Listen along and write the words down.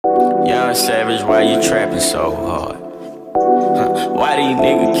Young Savage, why you trapping so hard? Why these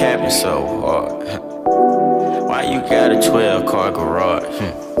niggas capping so hard? Why you got a 12-car garage?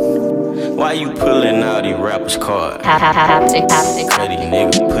 Why you pulling all these rappers' cards? HaptiK. Cut these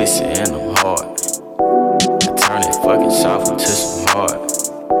niggas pussy and them hard. I turn it fucking soft into some hard.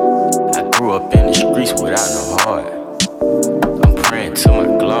 I grew up in the streets without no heart. I'm praying to my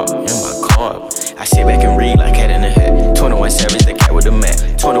Glock in my car. I sit back and read like cat in the hat. 21 Savage, the cat with the mat.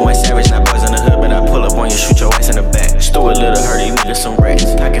 21 Savage, not boys in the hood, but I pull up on you, shoot your ass in the back. Stuart Little, hurt these niggas some racks.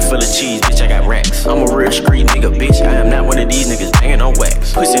 Pocket full of cheese, bitch, I got racks. I'm a real street nigga, bitch. I am not one of these niggas banging on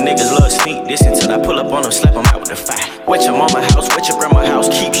wax. Pussy niggas love sneak this until I pull up on them, slap them out with the fire. Wet your mama house, wet your grandma house,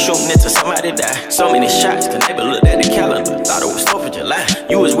 keep shooting until somebody die. So many shots, the neighbor looked at the calendar, thought it was 4th of July.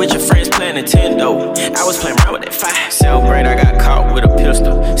 You was with your friends playing Nintendo, I was playing around with that fire. 7th grade, I got caught with a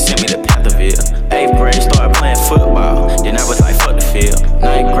pistol, sent me to Pantherville. 8th grade, started playing football, then I was like, fuck the field.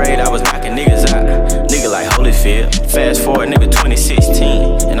 9th grade, I was knocking niggas out, nigga like Holyfield. Fast forward, nigga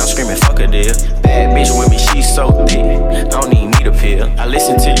 2016, and I'm screaming, fuck a deal. Bad bitch with me, she's so thick, don't need me to peel. I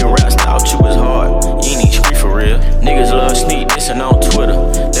listened to your raps, thought you was hard, you ain't need street for real. Niggas love sneak dissing on Twitter,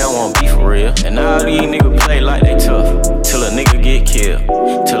 they don't want beef for real. And all these niggas play like they tough, till a nigga get killed,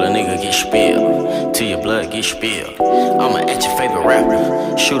 till a nigga get spilled, till your blood get spilled. I'ma at your favorite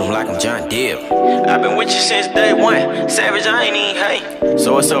rapper, shoot him like I'm John Deere. I've been with you since day one, Savage, I ain't even hate.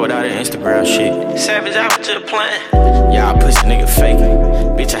 So what's up with all that Instagram shit? Savage, I was just playing. Y'all pussy nigga faking,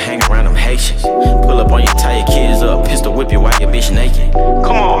 bitch, I hang around them Haitians. Pull up on you, tie your kids up, pistol whip you while your bitch naked.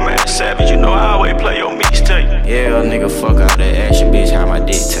 Come on, man, Savage, you know I always play your mixtape. Yeah, nigga, fuck all that action, bitch, how my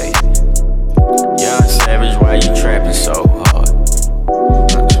dick taste. Young Savage, why you trapping so hard?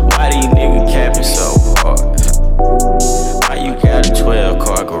 Why these niggas capping so hard? Why you got a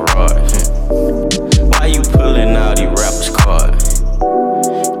 12-car garage? Why you pulling all these rappers' cards?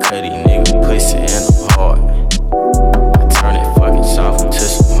 Cut these niggas pussy and them hard. I turn it fucking soft into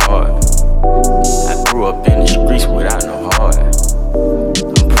some hard. I grew up in the streets without no heart.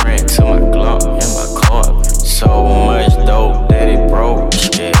 I'm praying to my Glock in my car. So much dope that it broke the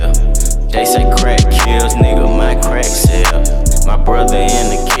scale. They say crack kills, nigga, my crack sell. My brother in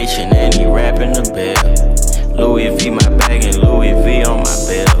the kitchen and he rapping the bell. Louis V my bag and Louis V on my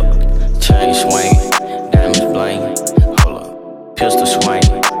belt. Chain swinging, diamonds blinging, hold up. Pistol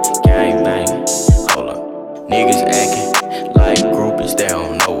swinging, gang banging, hold up. Niggas acting like groupies, they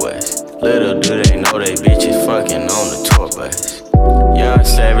don't know us. Little do they know they bitches fucking on the tour bus. Young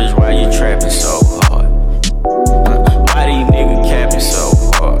Savage, why you trapping so hard? Why these niggas capping so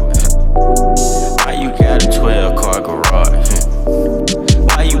hard? Why you got a 12-car garage?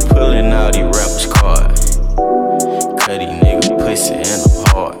 Why you pulling all these rappers' cards? Cut these niggas pussy and them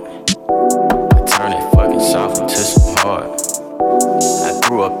hard. I turn it fucking soft into some hard. I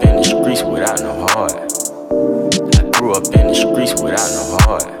grew up in the streets without no heart. I grew up in the streets without no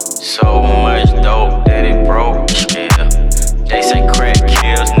heart. So much dope that it